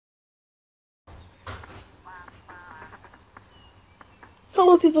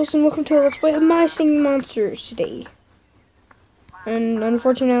Hello peoples and welcome to a Let's Play of My Singing Monsters today. And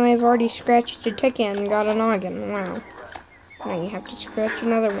unfortunately I've already scratched a ticket and got a noggin. Wow. Now you have to scratch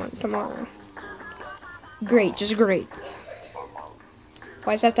another one tomorrow. Great, just great.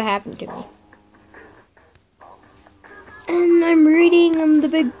 Why does that have to happen to me? And I'm reading the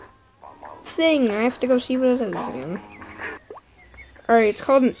big thing. I have to go see what it is again. Alright, it's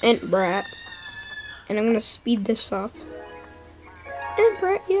called an Ent Brat. And I'm gonna speed this up. Ent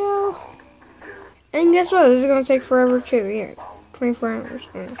Brat, yo! And guess what? This is gonna take forever too. Here, 24 hours.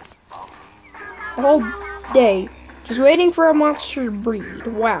 Yeah. A whole day. Just waiting for a monster to breed.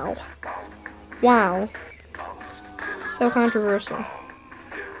 Wow. Wow. So controversial.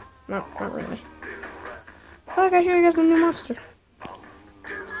 Not really. But I gotta show you guys the new monster.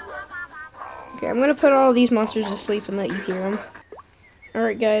 Okay, I'm gonna put all these monsters to sleep and let you hear them.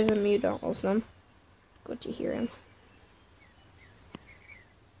 Alright guys, I mute all of them. Go to hear him.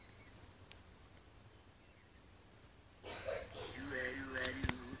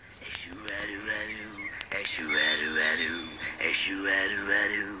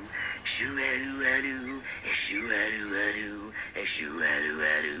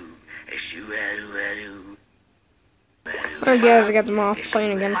 Alright guys, I got them all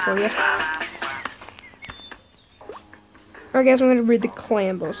playing again for you. Alright guys, I'm going to read the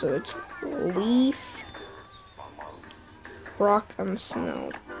Clambo, so it's leaf, rock, and snow.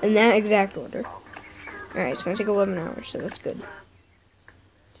 In that exact order. Alright, it's going to take 11 hours, so that's good.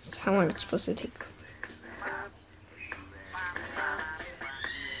 That's how long it's supposed to take.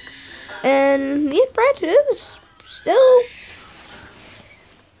 And the branch is still...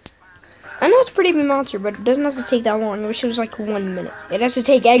 I know it's a pretty big monster, but it doesn't have to take that long. I wish it was like 1 minute. It has to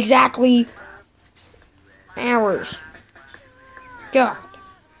take exactly hours. God.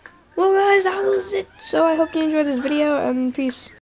 Well guys, that was it. So I hope you enjoyed this video, and peace.